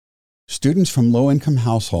Students from low-income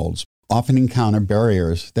households often encounter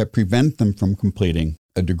barriers that prevent them from completing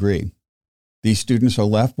a degree. These students are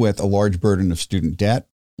left with a large burden of student debt,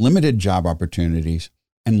 limited job opportunities,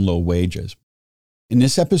 and low wages. In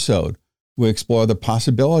this episode, we explore the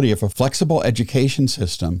possibility of a flexible education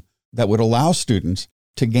system that would allow students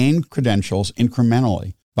to gain credentials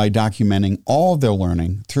incrementally by documenting all of their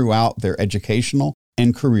learning throughout their educational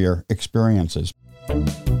and career experiences.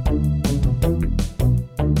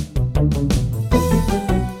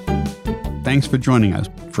 Thanks for joining us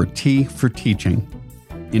for T for Teaching,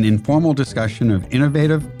 an informal discussion of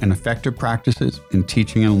innovative and effective practices in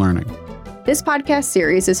teaching and learning. This podcast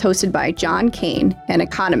series is hosted by John Kane, an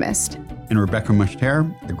economist, and Rebecca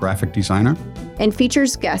Mushtare, the graphic designer, and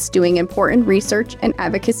features guests doing important research and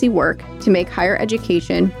advocacy work to make higher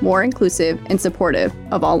education more inclusive and supportive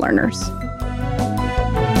of all learners.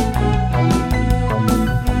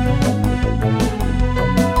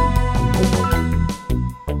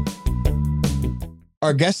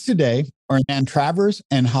 Our guests today are Nan Travers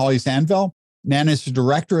and Holly Zanville. Nan is the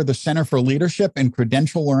director of the Center for Leadership and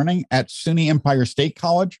Credential Learning at SUNY Empire State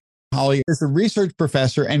College. Holly is a research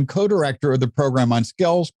professor and co-director of the program on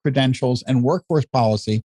skills, credentials, and workforce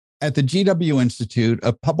policy at the GW Institute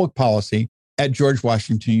of Public Policy at George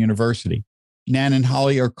Washington University. Nan and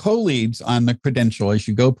Holly are co-leads on the Credential As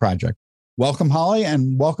You Go project. Welcome, Holly,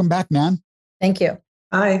 and welcome back, Nan. Thank you.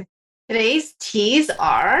 Hi. Today's teas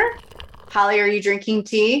are, Holly, are you drinking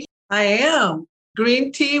tea? I am.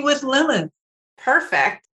 Green tea with lemon.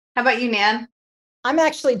 Perfect. How about you, Nan? I'm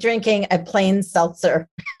actually drinking a plain seltzer.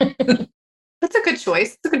 That's a good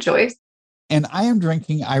choice. It's a good choice. And I am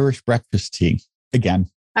drinking Irish breakfast tea again.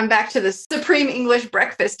 I'm back to the supreme English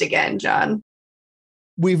breakfast again, John.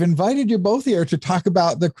 We've invited you both here to talk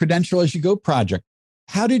about the Credential As You Go project.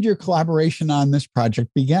 How did your collaboration on this project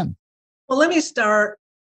begin? Well, let me start,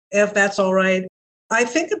 if that's all right. I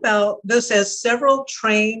think about this as several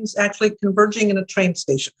trains actually converging in a train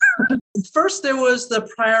station. First, there was the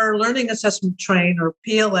Prior Learning Assessment Train, or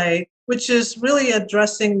PLA, which is really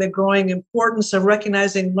addressing the growing importance of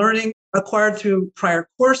recognizing learning acquired through prior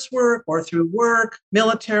coursework or through work,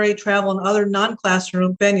 military, travel, and other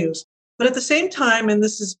non-classroom venues. But at the same time, and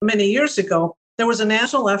this is many years ago, there was a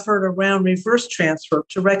national effort around reverse transfer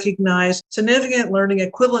to recognize significant learning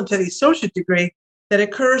equivalent to the associate degree that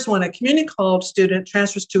occurs when a community college student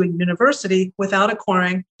transfers to a university without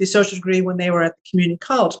acquiring the associate degree when they were at the community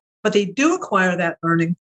college. But they do acquire that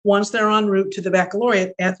learning once they're en route to the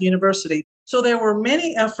baccalaureate at the university. So there were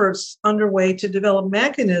many efforts underway to develop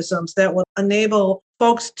mechanisms that would enable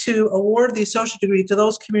folks to award the associate degree to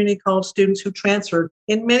those community college students who transferred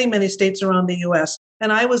in many, many states around the U.S.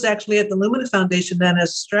 And I was actually at the Lumina Foundation then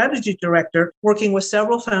as strategy director, working with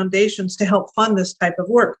several foundations to help fund this type of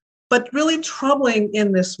work. But really troubling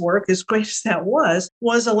in this work, as great as that was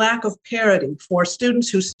a lack of parity for students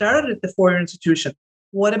who started at the four-year institution.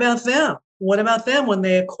 What about them? What about them when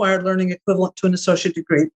they acquired learning equivalent to an associate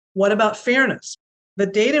degree? What about fairness? The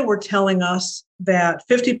data were telling us that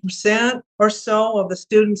 50% or so of the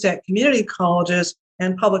students at community colleges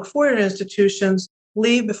and public four-year institutions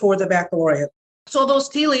leave before the baccalaureate. So those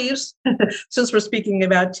tea leaves, since we're speaking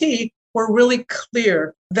about tea, were really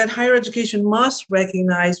clear that higher education must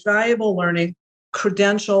recognize valuable learning,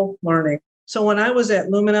 credential learning. So when I was at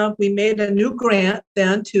Lumina, we made a new grant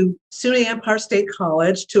then to SUNY Empire State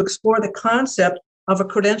College to explore the concept of a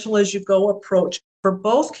Credential As You Go approach for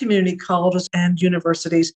both community colleges and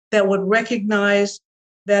universities that would recognize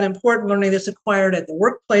that important learning that's acquired at the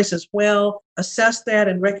workplace as well, assess that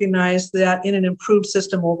and recognize that in an improved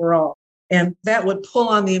system overall. And that would pull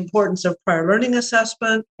on the importance of prior learning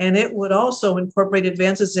assessment. And it would also incorporate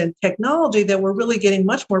advances in technology that were really getting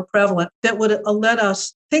much more prevalent that would let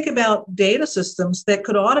us think about data systems that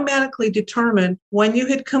could automatically determine when you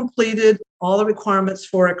had completed all the requirements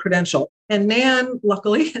for a credential. And Nan,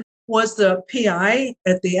 luckily, was the PI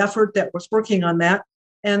at the effort that was working on that.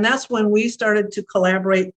 And that's when we started to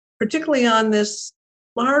collaborate, particularly on this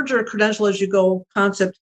larger Credential As You Go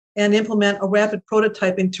concept, and implement a rapid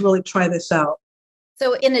prototyping to really try this out.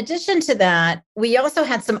 So in addition to that, we also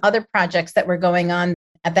had some other projects that were going on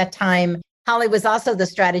at that time. Holly was also the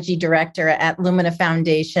strategy director at Lumina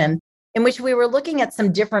Foundation, in which we were looking at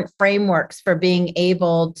some different frameworks for being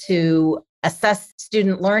able to assess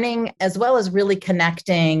student learning, as well as really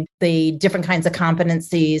connecting the different kinds of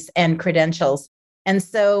competencies and credentials. And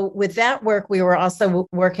so with that work, we were also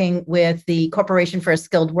working with the Corporation for a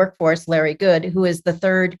Skilled Workforce, Larry Good, who is the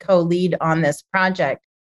third co-lead on this project.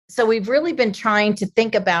 So we've really been trying to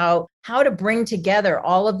think about how to bring together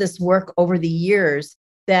all of this work over the years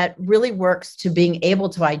that really works to being able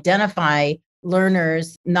to identify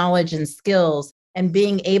learners' knowledge and skills and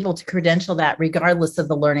being able to credential that regardless of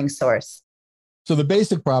the learning source. So the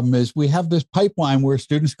basic problem is we have this pipeline where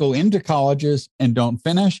students go into colleges and don't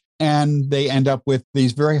finish, and they end up with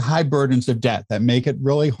these very high burdens of debt that make it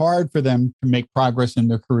really hard for them to make progress in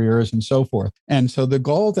their careers and so forth. And so the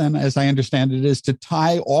goal then, as I understand it, is to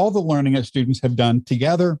tie all the learning that students have done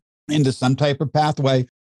together into some type of pathway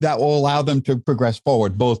that will allow them to progress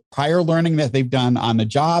forward, both prior learning that they've done on the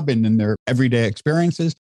job and in their everyday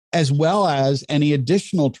experiences, as well as any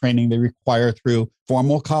additional training they require through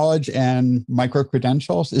formal college and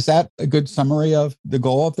micro-credentials. Is that a good summary of the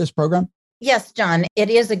goal of this program? Yes, John, it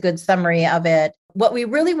is a good summary of it. What we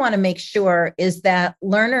really want to make sure is that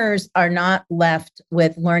learners are not left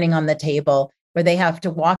with learning on the table where they have to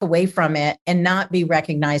walk away from it and not be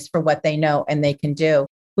recognized for what they know and they can do.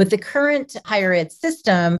 With the current higher ed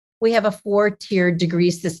system, we have a 4-tiered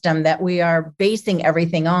degree system that we are basing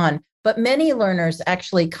everything on. But many learners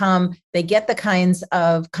actually come, they get the kinds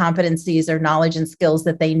of competencies or knowledge and skills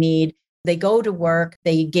that they need. They go to work,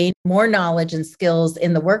 they gain more knowledge and skills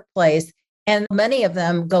in the workplace, and many of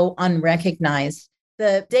them go unrecognized.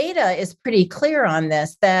 The data is pretty clear on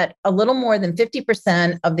this, that a little more than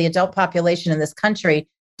 50% of the adult population in this country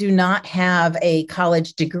do not have a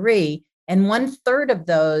college degree, and 1/3 of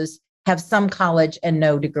those have some college and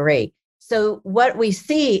no degree. So what we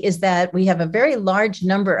see is that we have a very large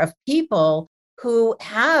number of people who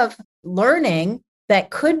have learning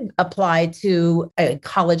that could apply to a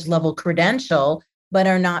college level credential, but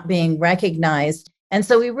are not being recognized. And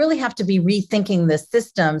so we really have to be rethinking the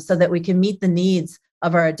system so that we can meet the needs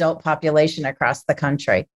of our adult population across the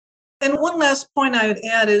country. And one last point I would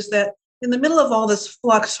add is that in the middle of all this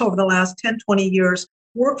flux over the last 10, 20 years,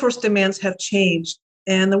 workforce demands have changed.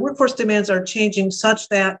 And the workforce demands are changing such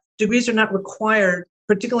that degrees are not required,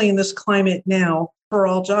 particularly in this climate now, for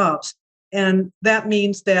all jobs. And that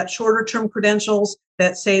means that shorter term credentials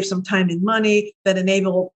that save some time and money, that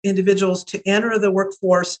enable individuals to enter the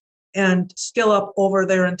workforce and skill up over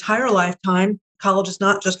their entire lifetime. College is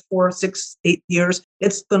not just 4, 6, 8 years.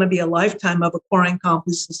 It's going to be a lifetime of acquiring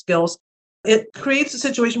competencies and skills. It creates a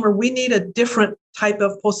situation where we need a different type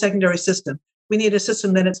of post-secondary system. We need a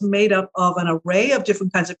system that is made up of an array of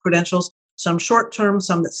different kinds of credentials, some short-term,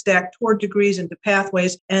 some that stack toward degrees into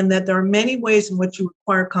pathways, and that there are many ways in which you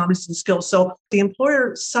acquire competencies and skills. So the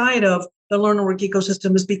employer side of the learner work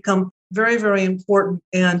ecosystem has become very, very important.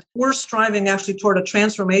 And we're striving actually toward a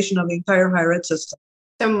transformation of the entire higher ed system.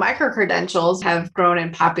 So micro-credentials have grown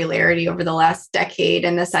in popularity over the last decade,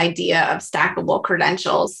 and this idea of stackable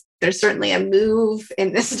credentials. There's certainly a move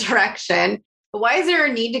in this direction. But why is there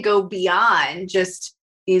a need to go beyond just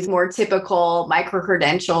these more typical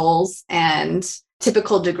micro-credentials and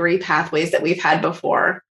typical degree pathways that we've had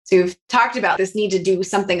before? So you've talked about this need to do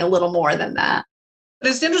something a little more than that.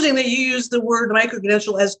 But it's interesting that you use the word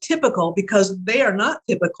micro-credential as typical because they are not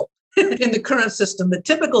typical in the current system. The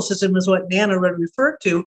typical system is what Nana referred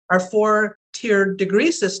to. Our 4-tiered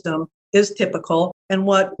degree system is typical. And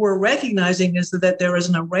what we're recognizing is that there is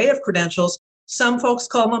an array of credentials. Some folks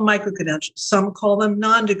call them micro-credentials. Some call them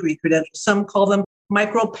non-degree credentials. Some call them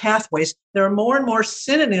micro-pathways. There are more and more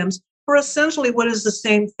synonyms for essentially what is the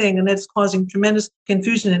same thing, and it's causing tremendous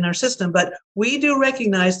confusion in our system. But we do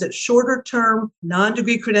recognize that shorter-term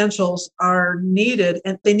non-degree credentials are needed,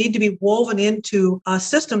 and they need to be woven into a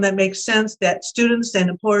system that makes sense, that students and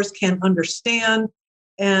employers can understand,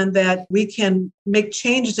 and that we can make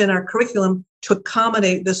changes in our curriculum to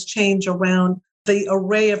accommodate this change around the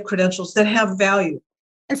array of credentials that have value.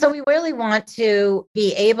 And so we really want to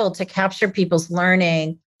be able to capture people's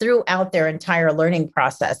learning throughout their entire learning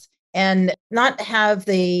process and not have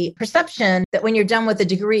the perception that when you're done with a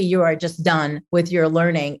degree, you are just done with your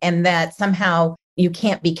learning and that somehow you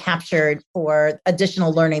can't be captured for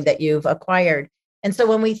additional learning that you've acquired. And so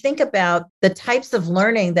when we think about the types of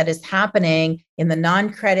learning that is happening in the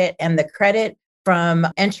non-credit and the credit from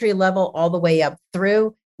entry level all the way up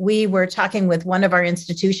through, we were talking with one of our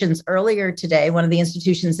institutions earlier today, one of the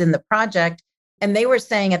institutions in the project, and they were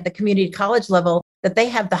saying at the community college level that they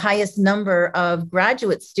have the highest number of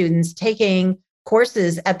graduate students taking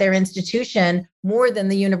courses at their institution more than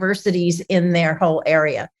the universities in their whole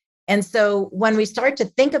area. And so when we start to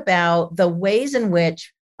think about the ways in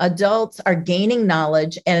which adults are gaining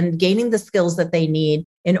knowledge and gaining the skills that they need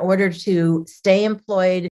in order to stay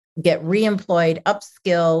employed, get reemployed,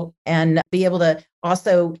 upskill, and be able to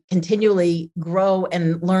also continually grow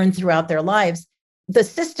and learn throughout their lives, the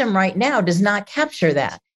system right now does not capture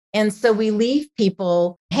that. And so we leave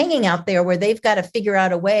people hanging out there where they've got to figure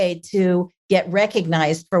out a way to get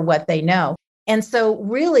recognized for what they know. And so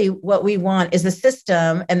really what we want is a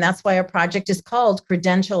system, and that's why our project is called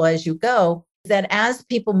Credential as You Go, that as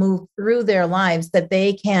people move through their lives, that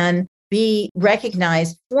they can be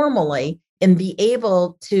recognized formally and be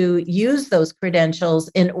able to use those credentials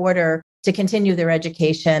in order to continue their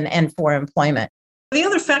education and for employment. The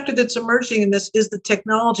other factor that's emerging in this is the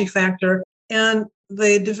technology factor and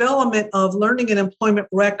the development of learning and employment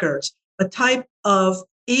records, a type of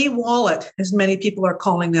e-wallet, as many people are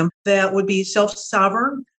calling them, that would be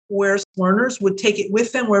self-sovereign, where learners would take it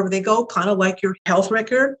with them wherever they go, kind of like your health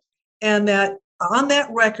record. And that on that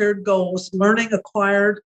record goes learning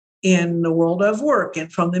acquired in the world of work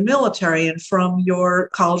and from the military and from your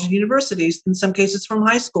college and universities, in some cases from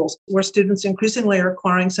high schools, where students increasingly are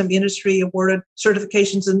acquiring some industry awarded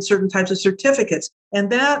certifications and certain types of certificates.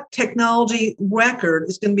 And that technology record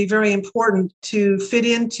is going to be very important to fit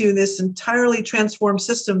into this entirely transformed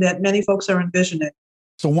system that many folks are envisioning.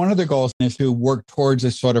 So one of the goals is to work towards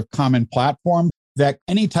a sort of common platform that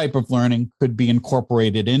any type of learning could be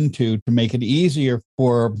incorporated into to make it easier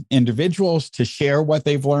for individuals to share what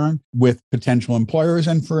they've learned with potential employers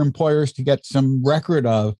and for employers to get some record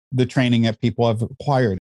of the training that people have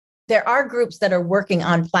acquired. There are groups that are working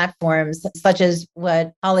on platforms such as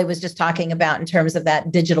what Holly was just talking about in terms of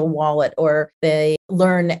that digital wallet or the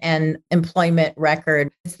learn and employment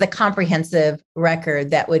record. It's the comprehensive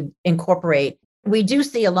record that would incorporate. We do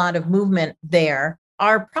see a lot of movement there.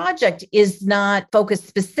 Our project is not focused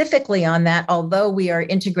specifically on that, although we are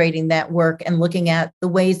integrating that work and looking at the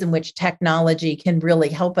ways in which technology can really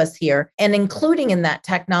help us here. And including in that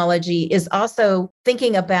technology is also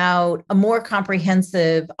thinking about a more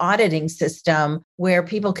comprehensive auditing system where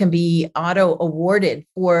people can be auto-awarded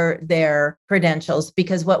for their credentials.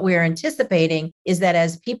 Because what we're anticipating is that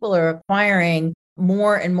as people are acquiring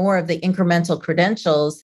more and more of the incremental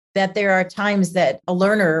credentials, that there are times that a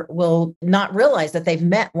learner will not realize that they've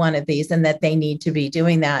met one of these and that they need to be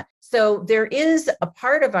doing that. So there is a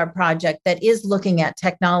part of our project that is looking at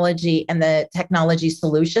technology and the technology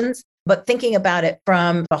solutions, but thinking about it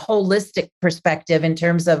from a holistic perspective in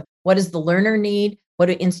terms of what does the learner need, what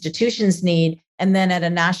do institutions need, and then at a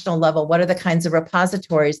national level, what are the kinds of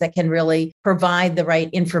repositories that can really provide the right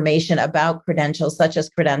information about credentials, such as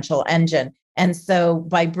Credential Engine. And so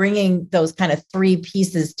by bringing those kind of three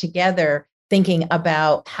pieces together, thinking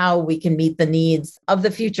about how we can meet the needs of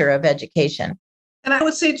the future of education. And I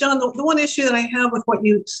would say, John, the one issue that I have with what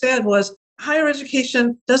you said was higher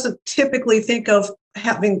education doesn't typically think of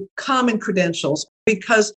having common credentials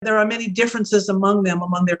because there are many differences among them,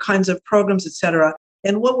 among their kinds of programs, et cetera.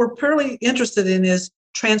 And what we're purely interested in is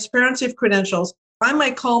transparency of credentials. I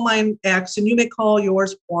might call mine X and you may call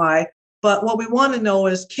yours Y. But what we want to know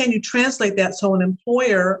is, can you translate that so an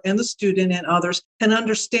employer and the student and others can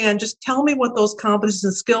understand, just tell me what those competencies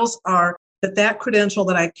and skills are that credential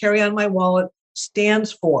that I carry on my wallet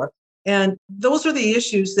stands for. And those are the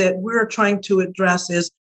issues that we're trying to address,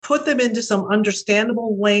 is put them into some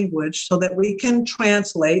understandable language so that we can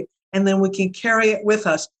translate and then we can carry it with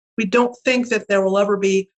us. We don't think that there will ever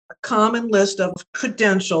be a common list of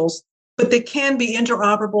credentials, but they can be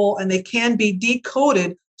interoperable and they can be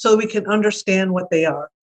decoded so that we can understand what they are.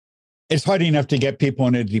 It's hard enough to get people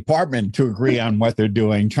in a department to agree on what they're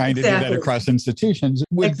doing. Trying to do that across institutions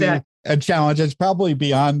would be a challenge. It's probably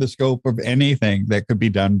beyond the scope of anything that could be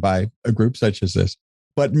done by a group such as this.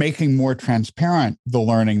 But making more transparent the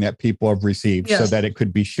learning that people have received so that it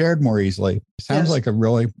could be shared more easily sounds like a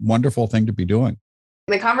really wonderful thing to be doing.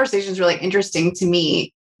 The conversation is really interesting to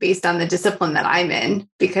me based on the discipline that I'm in,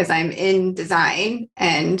 because I'm in design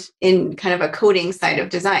and in kind of a coding side of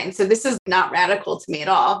design. So this is not radical to me at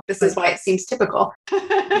all. This is why it seems typical.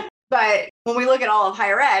 But when we look at all of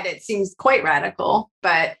higher ed, it seems quite radical.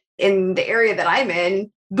 But in the area that I'm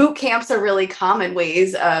in, boot camps are really common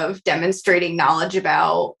ways of demonstrating knowledge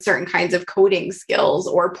about certain kinds of coding skills,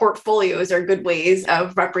 or portfolios are good ways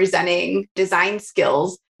of representing design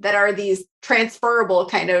skills that are these transferable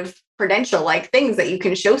kind of credential-like things that you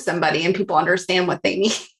can show somebody and people understand what they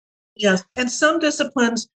need. Yes. And some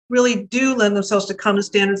disciplines really do lend themselves to common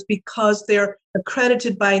standards because they're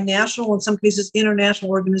accredited by national, in some cases, international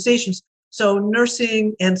organizations. So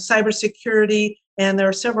nursing and cybersecurity, and there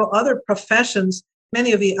are several other professions.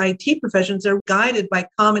 Many of the IT professions are guided by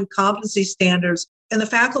common competency standards. And the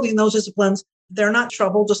faculty in those disciplines, they're not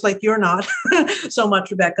troubled, just like you're not so much,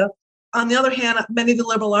 Rebecca. On the other hand, many of the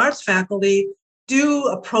liberal arts faculty do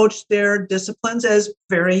approach their disciplines as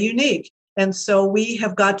very unique. And so we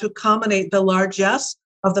have got to accommodate the largesse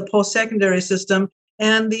of the post-secondary system.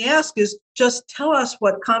 And the ask is just tell us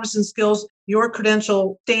what competence and skills your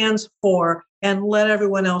credential stands for and let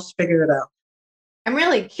everyone else figure it out. I'm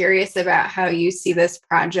really curious about how you see this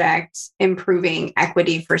project improving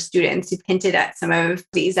equity for students. You've hinted at some of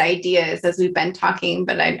these ideas as we've been talking,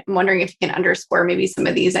 but I'm wondering if you can underscore maybe some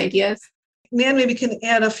of these ideas. Nan maybe can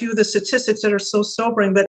add a few of the statistics that are so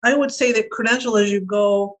sobering, but I would say that Credential As You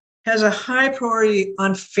Go has a high priority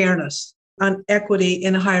on fairness, on equity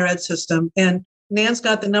in a higher ed system. And Nan's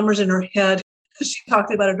got the numbers in her head. She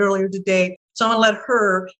talked about it earlier today. So I'm going to let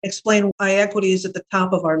her explain why equity is at the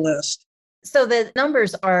top of our list. So the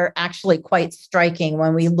numbers are actually quite striking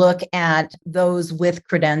when we look at those with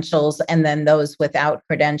credentials and then those without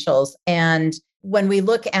credentials. And when we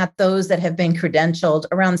look at those that have been credentialed,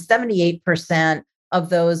 around 78% of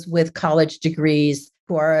those with college degrees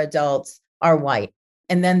who are adults are white.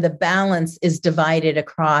 And then the balance is divided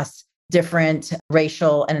across different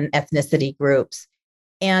racial and ethnicity groups.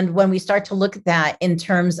 And when we start to look at that in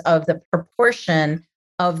terms of the proportion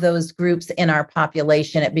of those groups in our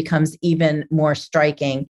population, it becomes even more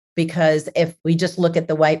striking, because if we just look at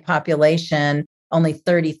the white population, only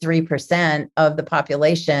 33% of the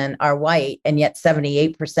population are white, and yet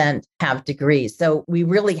 78% have degrees. So we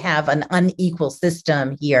really have an unequal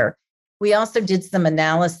system here. We also did some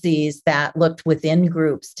analyses that looked within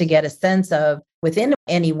groups to get a sense of within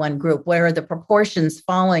any one group, where are the proportions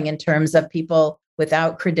falling in terms of people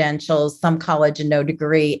without credentials, some college and no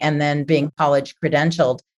degree, and then being college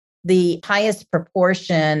credentialed. The highest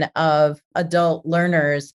proportion of adult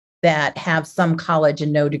learners that have some college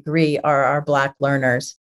and no degree are our Black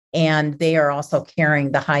learners, and they are also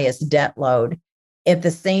carrying the highest debt load. At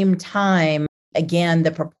the same time, again,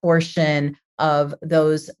 the proportion of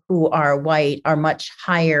those who are white are much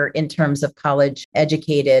higher in terms of college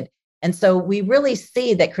educated. And so we really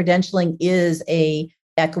see that credentialing is a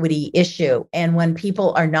equity issue. And when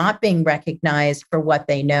people are not being recognized for what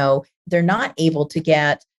they know, they're not able to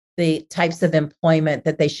get the types of employment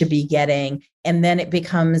that they should be getting. And then it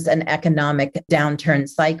becomes an economic downturn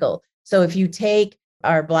cycle. So if you take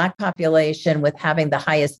our Black population with having the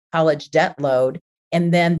highest college debt load,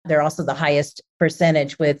 and then they're also the highest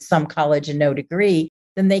percentage with some college and no degree,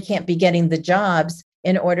 then they can't be getting the jobs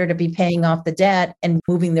in order to be paying off the debt and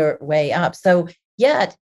moving their way up. So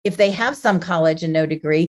yet, if they have some college and no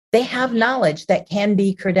degree, they have knowledge that can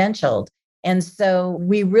be credentialed. And so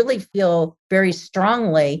we really feel very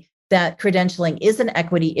strongly that credentialing is an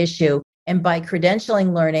equity issue. And by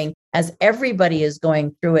credentialing learning, as everybody is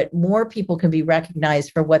going through it, more people can be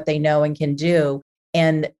recognized for what they know and can do,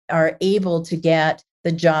 and are able to get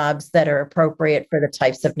the jobs that are appropriate for the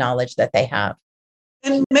types of knowledge that they have.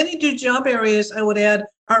 And many new job areas, I would add,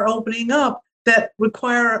 are opening up that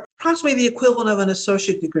require approximately the equivalent of an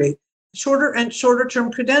associate degree, shorter and shorter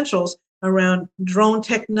term credentials around drone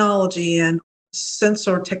technology and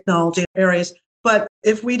sensor technology areas. But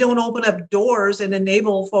if we don't open up doors and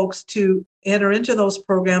enable folks to enter into those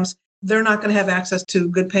programs, they're not going to have access to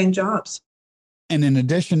good paying jobs. And in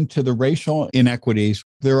addition to the racial inequities,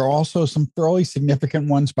 there are also some fairly significant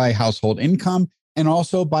ones by household income and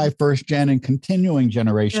also by first gen and continuing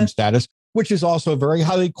generation status, which is also very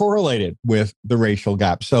highly correlated with the racial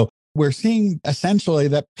gap. So we're seeing essentially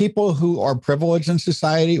that people who are privileged in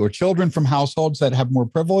society, or children from households that have more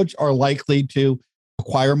privilege, are likely to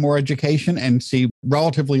acquire more education and see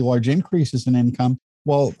relatively large increases in income,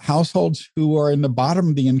 while households who are in the bottom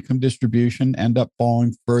of the income distribution end up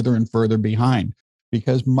falling further and further behind,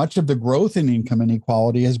 because much of the growth in income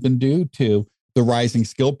inequality has been due to the rising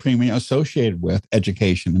skill premium associated with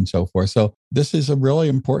education and so forth. So this is a really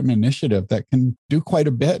important initiative that can do quite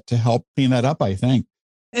a bit to help clean that up, I think.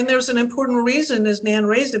 And there's an important reason, as Nan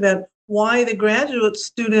raised, about why the graduate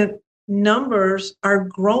student numbers are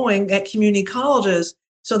growing at community colleges.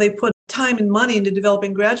 So they put time and money into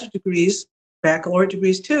developing graduate degrees, baccalaureate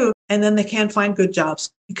degrees too, and then they can't find good jobs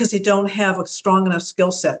because they don't have a strong enough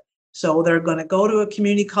skill set. So they're going to go to a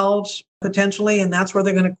community college potentially, and that's where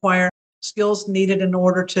they're going to acquire skills needed in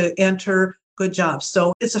order to enter good jobs.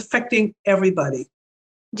 So it's affecting everybody.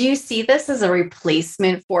 Do you see this as a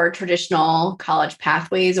replacement for traditional college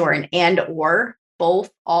pathways, or an and or,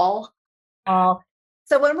 both, all?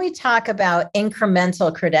 So when we talk about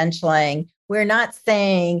incremental credentialing, we're not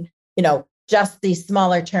saying, just these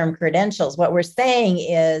smaller term credentials. What we're saying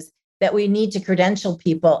is that we need to credential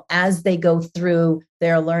people as they go through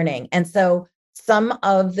their learning. And so some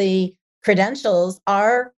of the credentials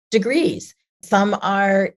are degrees, some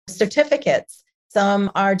are certificates,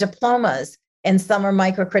 some are diplomas, and some are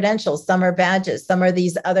micro-credentials, some are badges, some are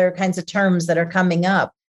these other kinds of terms that are coming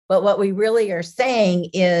up. But what we really are saying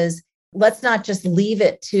is, let's not just leave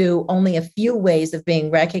it to only a few ways of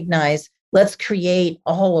being recognized. Let's create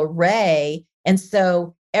a whole array. And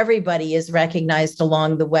so everybody is recognized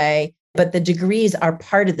along the way. But the degrees are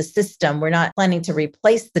part of the system. We're not planning to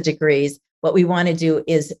replace the degrees. What we want to do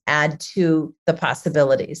is add to the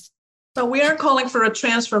possibilities. So we are calling for a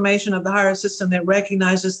transformation of the higher system that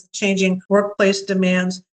recognizes the changing workplace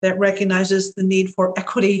demands, that recognizes the need for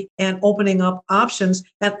equity and opening up options.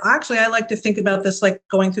 And actually, I like to think about this like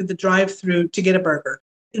going through the drive-through to get a burger.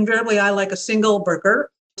 Invariably, I like a single burger.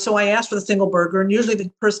 So I ask for the single burger, and usually the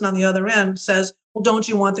person on the other end says, well, don't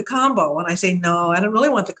you want the combo? And I say, no, I don't really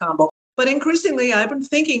want the combo. But increasingly, I've been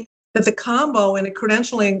thinking that the combo in a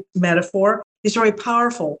credentialing metaphor is very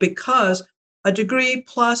powerful, because a degree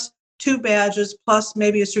plus 2 badges plus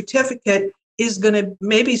maybe a certificate is going to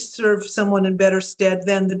maybe serve someone in better stead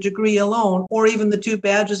than the degree alone, or even the 2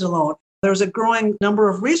 badges alone. There's a growing number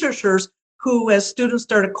of researchers who, as students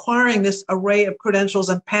start acquiring this array of credentials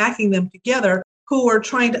and packing them together, who are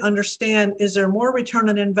trying to understand, is there more return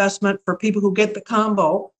on investment for people who get the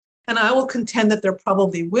combo? And I will contend that there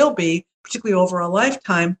probably will be, particularly over a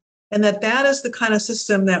lifetime, and that is the kind of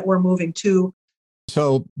system that we're moving to.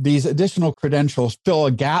 So these additional credentials fill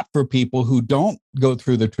a gap for people who don't go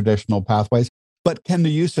through the traditional pathways. But can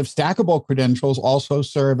the use of stackable credentials also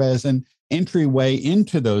serve as an entryway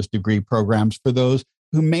into those degree programs for those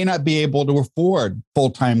who may not be able to afford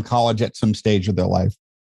full-time college at some stage of their life?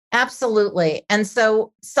 Absolutely. And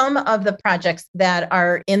so some of the projects that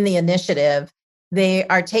are in the initiative, they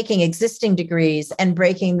are taking existing degrees and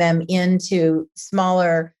breaking them into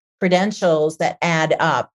smaller credentials that add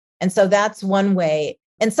up. And so that's one way.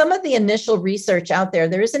 And some of the initial research out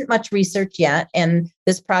there isn't much research yet. And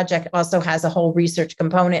this project also has a whole research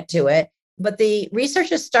component to it. But the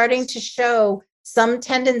research is starting to show some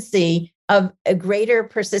tendency of a greater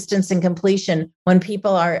persistence and completion when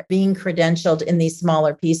people are being credentialed in these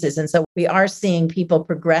smaller pieces. And so we are seeing people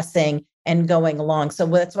progressing and going along. So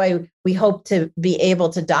that's why we hope to be able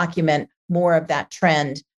to document more of that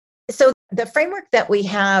trend. So the framework that we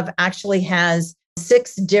have actually has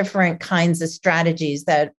 6 different kinds of strategies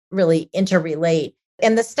that really interrelate.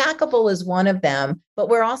 And the stackable is one of them, but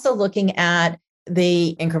we're also looking at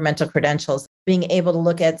the incremental credentials, being able to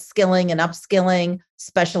look at skilling and upskilling,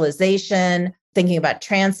 specialization, thinking about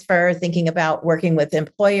transfer, thinking about working with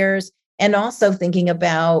employers, and also thinking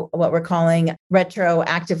about what we're calling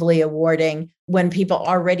retroactively awarding when people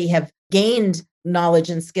already have gained knowledge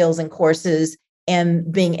and skills and courses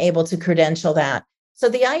and being able to credential that. So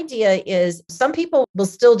the idea is some people will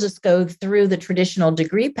still just go through the traditional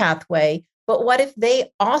degree pathway, but what if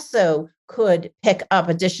they also could pick up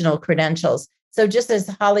additional credentials? So just as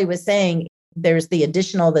Holly was saying, there's the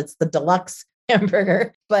additional, that's the deluxe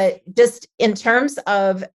hamburger. But just in terms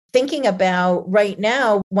of thinking about right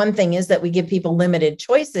now, one thing is that we give people limited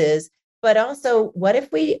choices, but also what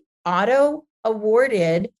if we auto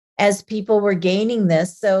awarded as people were gaining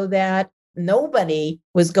this so that nobody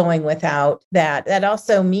was going without that? That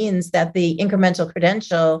also means that the incremental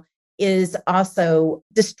credential is also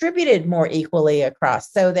distributed more equally across,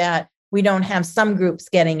 so that we don't have some groups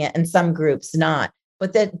getting it and some groups not,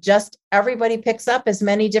 but that just everybody picks up as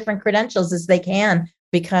many different credentials as they can,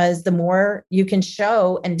 because the more you can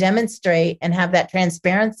show and demonstrate and have that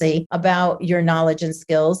transparency about your knowledge and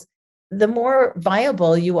skills, the more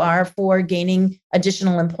viable you are for gaining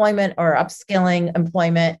additional employment or upskilling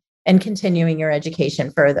employment and continuing your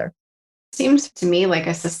education further. Seems to me like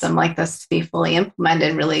a system like this to be fully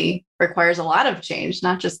implemented really requires a lot of change,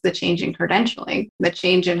 not just the change in credentialing, the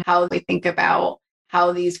change in how we think about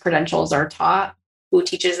how these credentials are taught, who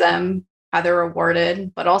teaches them, how they're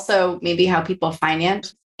awarded, but also maybe how people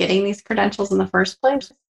finance getting these credentials in the first place.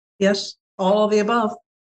 Yes, all of the above.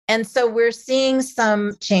 And so we're seeing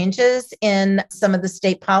some changes in some of the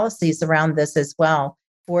state policies around this as well.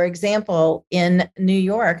 For example, in New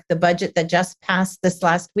York, the budget that just passed this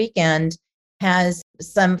last weekend has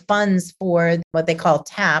some funds for what they call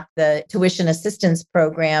TAP, the Tuition Assistance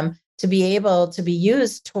Program, to be able to be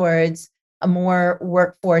used towards a more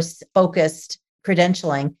workforce-focused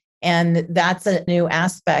credentialing. And that's a new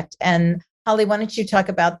aspect. And Holly, why don't you talk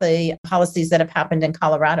about the policies that have happened in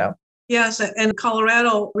Colorado? Yes, and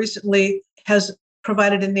Colorado recently has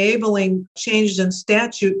provided enabling changes in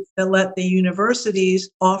statute that let the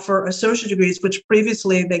universities offer associate degrees, which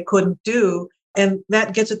previously they couldn't do. And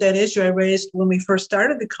that gets at that issue I raised when we first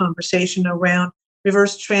started the conversation around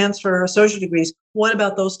reverse transfer associate degrees. What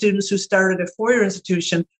about those students who started at a four-year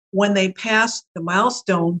institution? When they pass the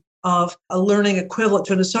milestone of a learning equivalent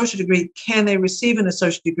to an associate degree, can they receive an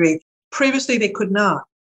associate degree? Previously, they could not.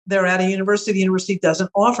 They're at a university. The university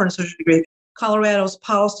doesn't offer an associate degree. Colorado's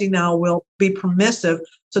policy now will be permissive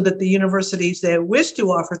so that the universities that wish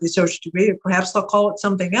to offer the associate degree, or perhaps they'll call it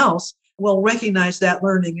something else, will recognize that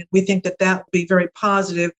learning. And we think that that will be very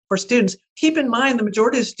positive for students. Keep in mind, the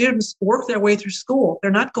majority of students work their way through school.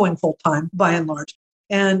 They're not going full-time by and large.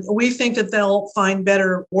 And we think that they'll find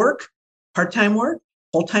better work, part-time work,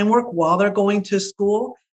 full-time work while they're going to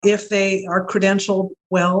school if they are credentialed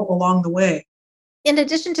well along the way. In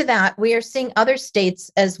addition to that, we are seeing other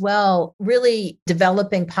states as well really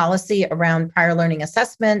developing policy around prior learning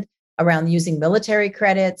assessment, around using military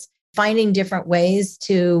credits, finding different ways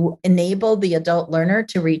to enable the adult learner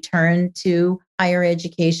to return to higher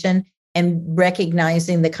education and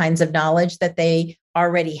recognizing the kinds of knowledge that they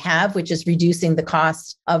already have, which is reducing the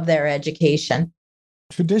cost of their education.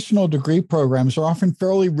 Traditional degree programs are often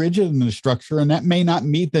fairly rigid in the structure, and that may not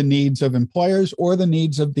meet the needs of employers or the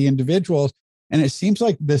needs of the individuals. And it seems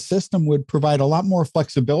like the system would provide a lot more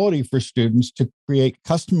flexibility for students to create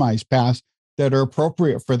customized paths that are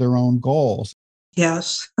appropriate for their own goals.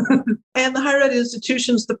 Yes. And the higher ed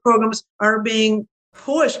institutions, the programs are being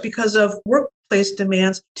pushed because of workplace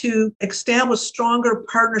demands to establish stronger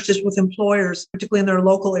partnerships with employers, particularly in their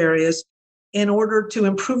local areas, in order to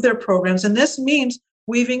improve their programs. And this means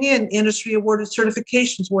weaving in industry awarded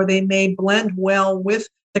certifications where they may blend well with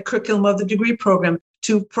the curriculum of the degree program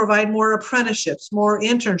to provide more apprenticeships, more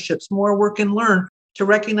internships, more work and learn, to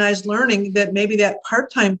recognize learning that maybe that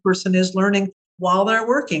part-time person is learning while they're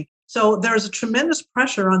working. So there's a tremendous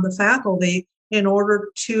pressure on the faculty in order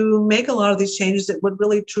to make a lot of these changes that would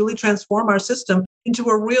really truly transform our system into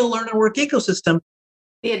a real learn and work ecosystem.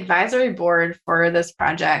 The advisory board for this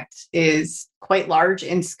project is quite large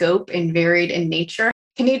in scope and varied in nature.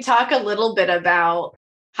 Can you talk a little bit about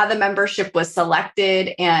how the membership was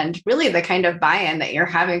selected and really the kind of buy-in that you're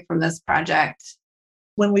having from this project?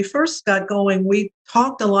 When we first got going, we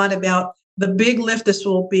talked a lot about the big lift this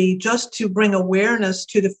will be just to bring awareness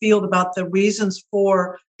to the field about the reasons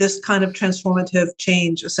for this kind of transformative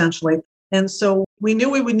change, essentially. And so we knew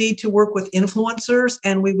we would need to work with influencers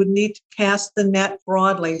and we would need to cast the net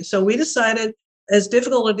broadly. So we decided, as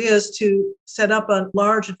difficult it is to set up a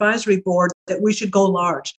large advisory board, that we should go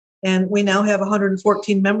large. And we now have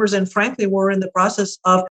 114 members. And frankly, we're in the process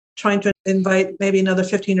of trying to invite maybe another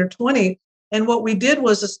 15 or 20. And what we did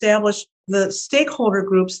was establish the stakeholder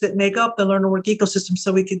groups that make up the Learn and Work ecosystem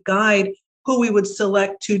so we could guide who we would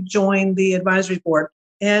select to join the advisory board.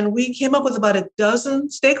 And we came up with about a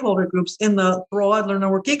dozen stakeholder groups in the broad Learn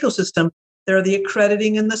and Work ecosystem. There are the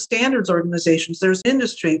accrediting and the standards organizations. There's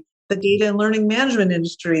industry, the data and learning management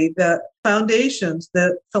industry, the foundations,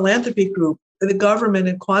 the philanthropy group, the government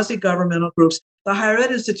and quasi-governmental groups, the higher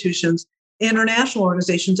ed institutions, international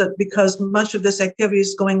organizations, because much of this activity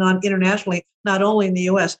is going on internationally, not only in the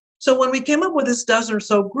US. So when we came up with this dozen or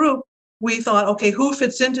so group, we thought, okay, who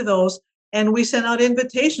fits into those? And we sent out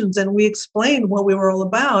invitations and we explained what we were all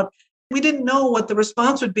about. We didn't know what the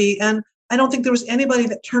response would be. And I don't think there was anybody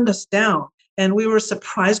that turned us down. And we were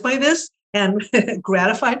surprised by this and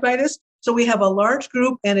gratified by this. So we have a large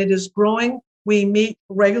group and it is growing. We meet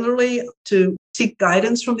regularly to seek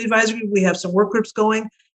guidance from the advisory. We have some work groups going.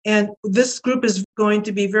 And this group is going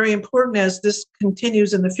to be very important as this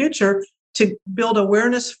continues in the future to build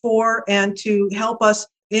awareness for and to help us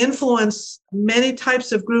influence many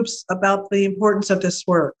types of groups about the importance of this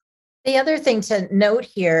work. The other thing to note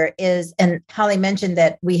here is, and Holly mentioned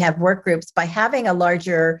that we have work groups, by having a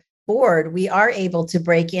larger board, we are able to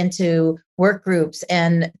break into work groups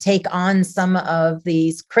and take on some of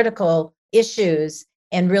these critical issues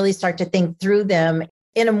and really start to think through them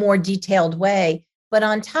in a more detailed way. But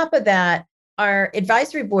on top of that, our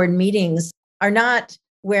advisory board meetings are not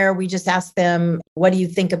where we just ask them, what do you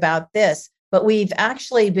think about this? But we've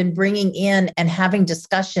actually been bringing in and having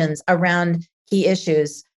discussions around key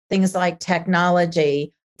issues, things like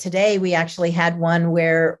technology. Today, we actually had one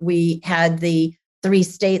where we had the 3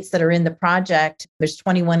 states that are in the project. There's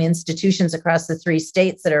 21 institutions across the 3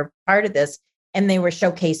 states that are part of this. And they were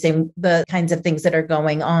showcasing the kinds of things that are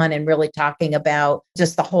going on and really talking about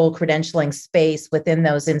just the whole credentialing space within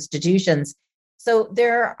those institutions. So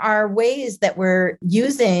there are ways that we're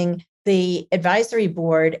using the advisory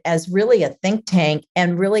board as really a think tank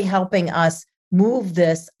and really helping us move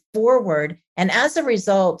this forward. And as a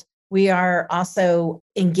result, we are also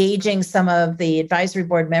engaging some of the advisory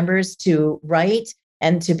board members to write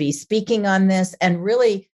and to be speaking on this and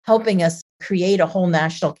really helping us create a whole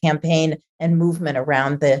national campaign and movement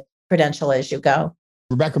around the credential as you go.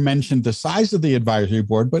 Rebecca mentioned the size of the advisory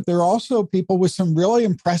board, but there are also people with some really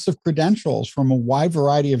impressive credentials from a wide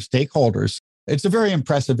variety of stakeholders. It's a very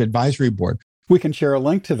impressive advisory board. We can share a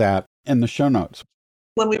link to that in the show notes.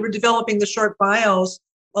 When we were developing the short bios,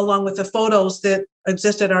 along with the photos that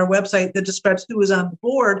exist at our website that describes who is on the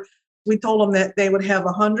board, We told them that they would have a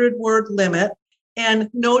 100-word limit and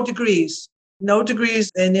no degrees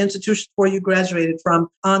in institutions where you graduated from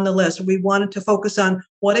on the list. We wanted to focus on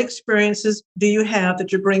what experiences do you have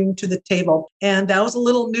that you're bringing to the table. And that was a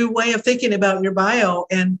little new way of thinking about your bio,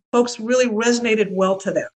 and folks really resonated well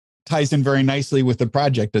to that. Ties in very nicely with the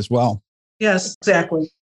project as well. Yes,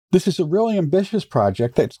 exactly. This is a really ambitious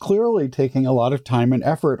project that's clearly taking a lot of time and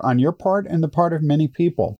effort on your part and the part of many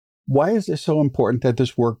people. Why is it so important that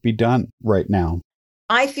this work be done right now?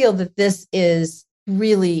 I feel that this is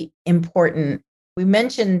really important. We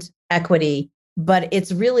mentioned equity, but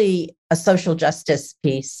it's really a social justice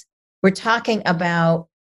piece. We're talking about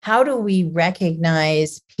how do we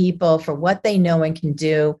recognize people for what they know and can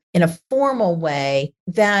do in a formal way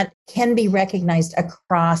that can be recognized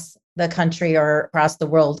across the country or across the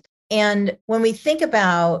world. And when we think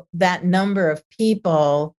about that number of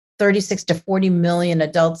people, 36 to 40 million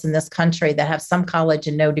adults in this country that have some college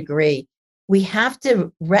and no degree, we have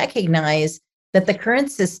to recognize that the current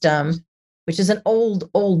system, which is an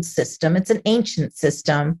old system, it's an ancient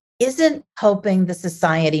system, isn't helping the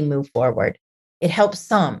society move forward. It helps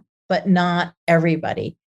some, but not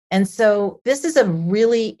everybody. And so this is a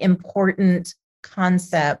really important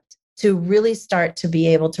concept to really start to be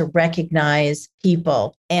able to recognize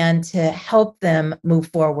people and to help them move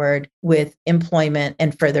forward with employment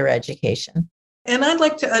and further education. And I'd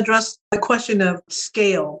like to address the question of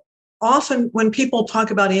scale. Often when people talk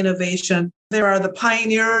about innovation, there are the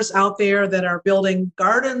pioneers out there that are building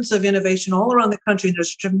gardens of innovation all around the country.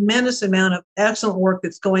 There's a tremendous amount of excellent work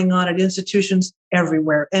that's going on at institutions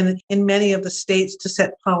everywhere and in many of the states to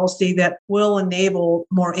set policy that will enable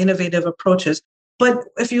more innovative approaches. But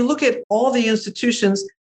if you look at all the institutions,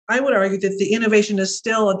 I would argue that the innovation is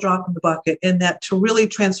still a drop in the bucket, and that to really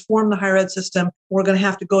transform the higher ed system, we're going to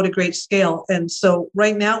have to go to great scale. And so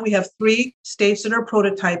right now we have 3 states that are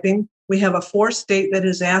prototyping. We have a 4th state that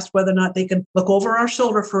has asked whether or not they can look over our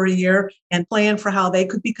shoulder for a year and plan for how they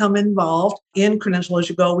could become involved in Credential As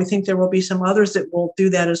You Go. We think there will be some others that will do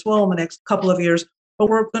that as well in the next couple of years. But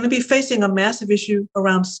we're going to be facing a massive issue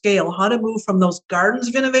around scale, how to move from those gardens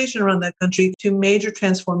of innovation around the country to major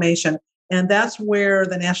transformation. And that's where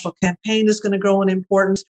the national campaign is going to grow in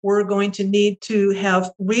importance. We're going to need to have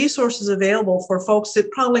resources available for folks that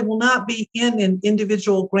probably will not be in an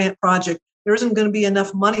individual grant project. There isn't going to be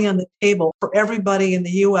enough money on the table for everybody in the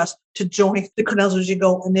U.S. to join the Credential As You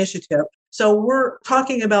Go initiative. So we're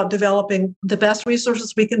talking about developing the best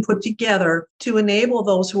resources we can put together to enable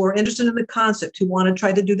those who are interested in the concept, who want to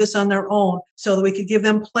try to do this on their own, so that we could give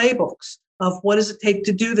them playbooks of what does it take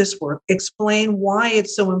to do this work, explain why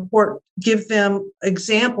it's so important, give them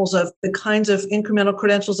examples of the kinds of incremental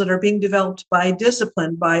credentials that are being developed by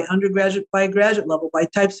discipline, by undergraduate, by graduate level, by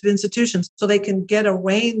types of institutions, so they can get a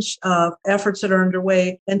range of efforts that are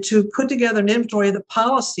underway, and to put together an inventory of the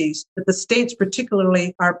policies that the states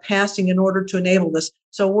particularly are passing in order to enable this.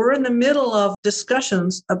 So we're in the middle of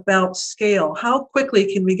discussions about scale. How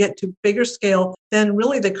quickly can we get to bigger scale than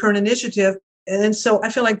really the current initiative? And so I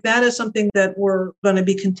feel like that is something that we're going to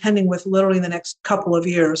be contending with literally in the next couple of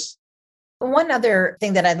years. One other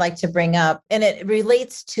thing that I'd like to bring up, and it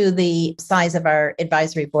relates to the size of our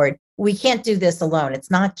advisory board. We can't do this alone.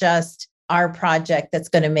 It's not just our project that's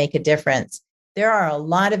going to make a difference. There are a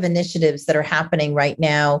lot of initiatives that are happening right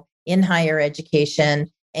now in higher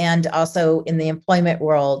education and also in the employment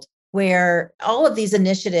world, where all of these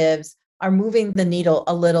initiatives are moving the needle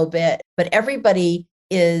a little bit, but everybody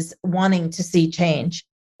is wanting to see change.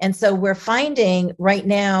 And so we're finding right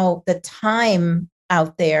now the time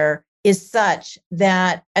out there is such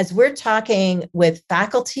that as we're talking with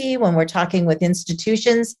faculty, when we're talking with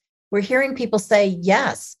institutions, we're hearing people say,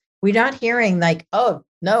 yes. We're not hearing like, oh,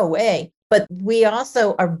 no way. But we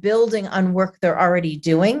also are building on work they're already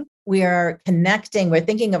doing. We are connecting. We're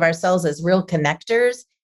thinking of ourselves as real connectors.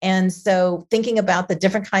 And so thinking about the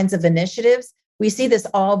different kinds of initiatives, we see this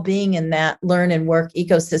all being in that learn and work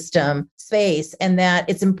ecosystem space, and that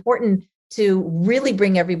it's important to really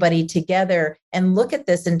bring everybody together and look at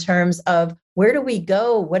this in terms of where do we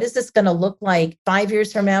go? What is this going to look like 5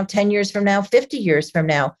 years from now, 10 years from now, 50 years from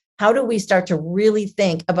now? How do we start to really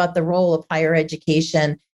think about the role of higher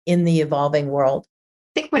education in the evolving world?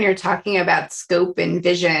 I think when you're talking about scope and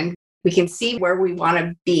vision, we can see where we want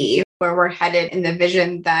to be, where we're headed in the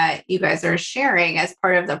vision that you guys are sharing as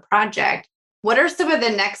part of the project. What are some of the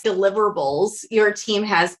next deliverables your team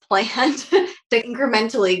has planned to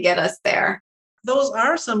incrementally get us there? Those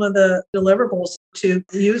are some of the deliverables: to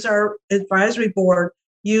use our advisory board,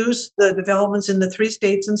 use the developments in the 3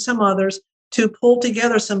 states and some others to pull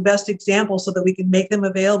together some best examples so that we can make them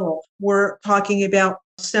available. We're talking about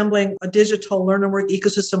assembling a digital learn and work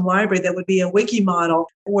ecosystem library that would be a wiki model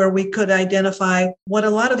where we could identify what a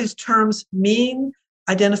lot of these terms mean,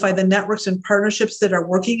 identify the networks and partnerships that are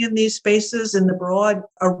working in these spaces in the broad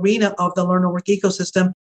arena of the learn and work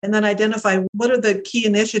ecosystem, and then identify what are the key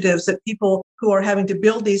initiatives that people who are having to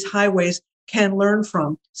build these highways can learn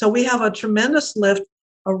from. So we have a tremendous lift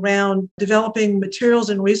around developing materials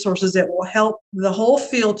and resources that will help the whole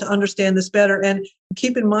field to understand this better. And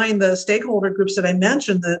keep in mind the stakeholder groups that I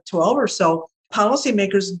mentioned, the 12 or so,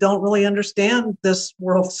 policymakers don't really understand this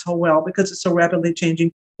world so well because it's so rapidly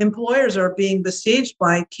changing. Employers are being besieged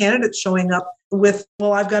by candidates showing up with,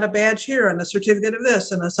 well, I've got a badge here and a certificate of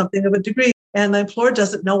this and something of a degree. And the employer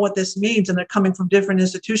doesn't know what this means, and they're coming from different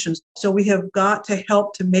institutions. So we have got to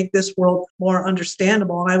help to make this world more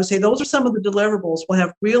understandable. And I would say those are some of the deliverables. We'll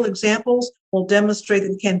have real examples. We'll demonstrate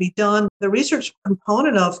that it can be done. The research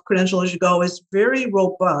component of Credential As You Go is very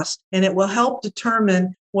robust, and it will help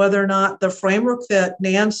determine whether or not the framework that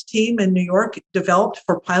Nan's team in New York developed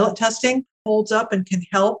for pilot testing holds up and can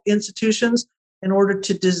help institutions in order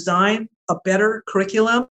to design a better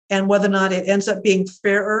curriculum, and whether or not it ends up being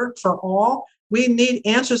fairer for all. We need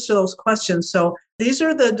answers to those questions. So these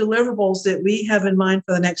are the deliverables that we have in mind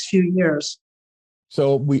for the next few years.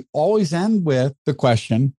 So we always end with the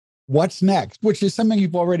question, what's next? Which is something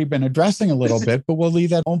you've already been addressing a little bit, but we'll leave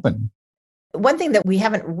that open. One thing that we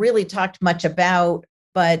haven't really talked much about,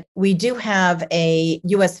 but we do have a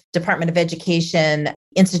U.S. Department of Education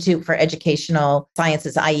Institute for Educational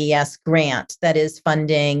Sciences, IES grant that is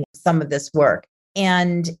funding some of this work.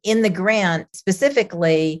 And in the grant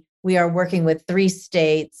specifically, we are working with 3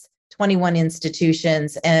 states, 21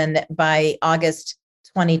 institutions, and by August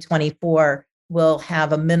 2024, we'll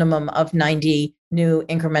have a minimum of 90 new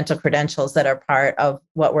incremental credentials that are part of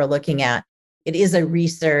what we're looking at. It is a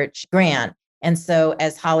research grant. And so,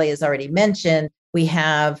 as Holly has already mentioned, we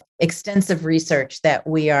have extensive research that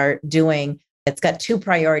we are doing. It's got 2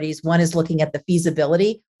 priorities. One is looking at the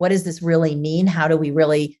feasibility. What does this really mean? How do we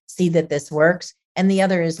really see that this works? And the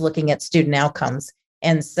other is looking at student outcomes.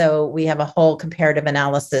 And so we have a whole comparative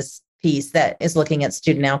analysis piece that is looking at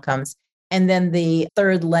student outcomes. And then the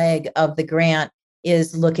third leg of the grant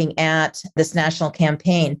is looking at this national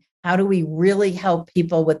campaign. How do we really help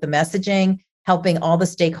people with the messaging, helping all the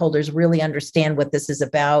stakeholders really understand what this is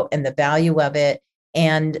about and the value of it?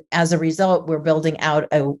 And as a result, we're building out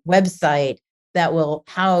a website that will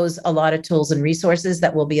house a lot of tools and resources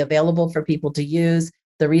that will be available for people to use.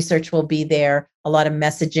 The research will be there, a lot of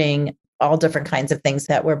messaging, all different kinds of things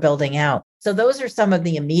that we're building out. So those are some of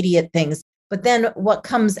the immediate things. But then what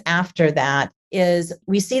comes after that is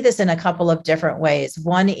we see this in a couple of different ways.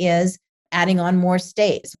 One is adding on more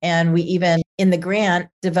states. And we even in the grant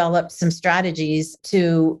developed some strategies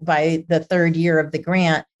to, by the 3rd year of the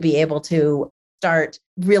grant, be able to start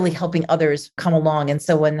really helping others come along. And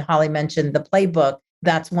so when Holly mentioned the playbook,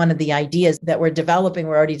 that's one of the ideas that we're developing.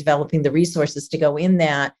 We're already developing the resources to go in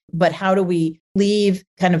that. But how do we leave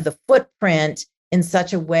kind of the footprint in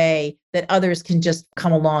such a way that others can just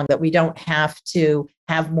come along, that we don't have to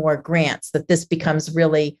have more grants, that this becomes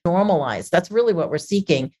really normalized? That's really what we're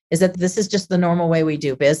seeking, is that this is just the normal way we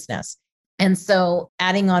do business. And so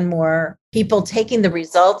adding on more people taking the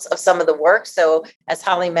results of some of the work. So as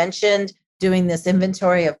Holly mentioned, doing this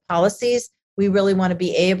inventory of policies, we really want to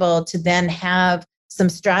be able to then have some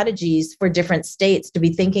strategies for different states to be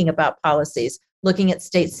thinking about policies, looking at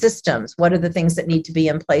state systems. What are the things that need to be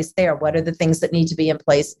in place there? What are the things that need to be in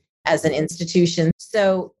place as an institution?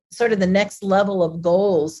 So sort of the next level of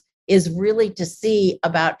goals is really to see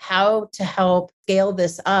about how to help scale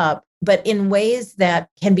this up, but in ways that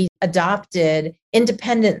can be adopted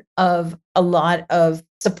independent of a lot of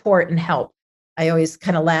support and help. I always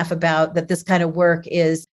kind of laugh about that this kind of work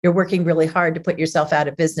is you're working really hard to put yourself out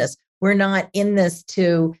of business. We're not in this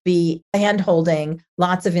to be hand-holding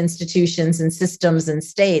lots of institutions and systems and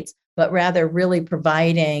states, but rather really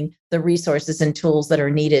providing the resources and tools that are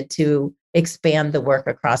needed to expand the work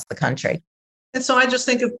across the country. And so I just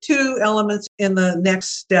think of 2 elements in the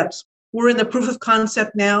next steps. We're in the proof of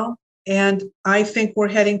concept now, and I think we're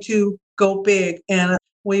heading to go big. And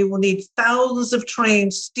we will need thousands of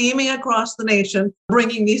trains steaming across the nation,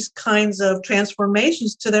 bringing these kinds of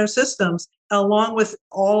transformations to their systems, along with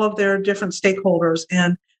all of their different stakeholders.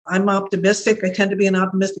 And I'm optimistic. I tend to be an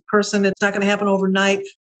optimistic person. It's not going to happen overnight,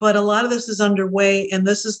 but a lot of this is underway. And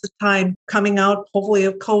this is the time coming out, hopefully,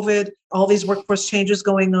 of COVID, all these workforce changes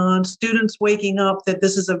going on, students waking up that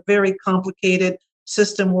this is a very complicated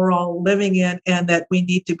system we're all living in, and that we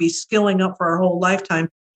need to be skilling up for our whole lifetime.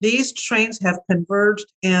 these trains have converged,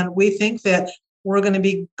 and we think that we're going to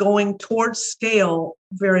be going towards scale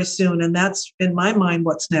very soon. And that's, in my mind,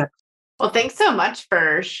 what's next. Well, thanks so much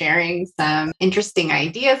for sharing some interesting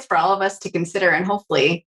ideas for all of us to consider and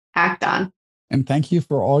hopefully act on. And thank you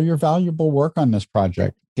for all your valuable work on this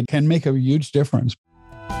project. It can make a huge difference.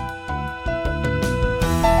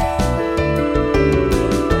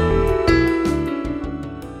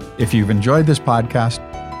 If you've enjoyed this podcast,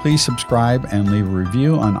 please subscribe and leave a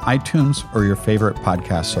review on iTunes or your favorite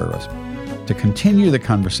podcast service. To continue the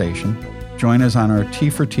conversation, join us on our Tea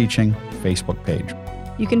for Teaching Facebook page.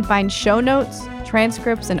 You can find show notes,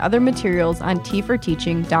 transcripts, and other materials on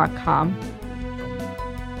teaforteaching.com.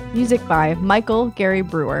 Music by Michael Gary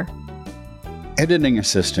Brewer. Editing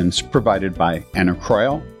assistance provided by Anna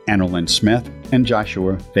Croyle, Anna Lynn Smith, and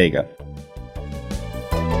Joshua Vega.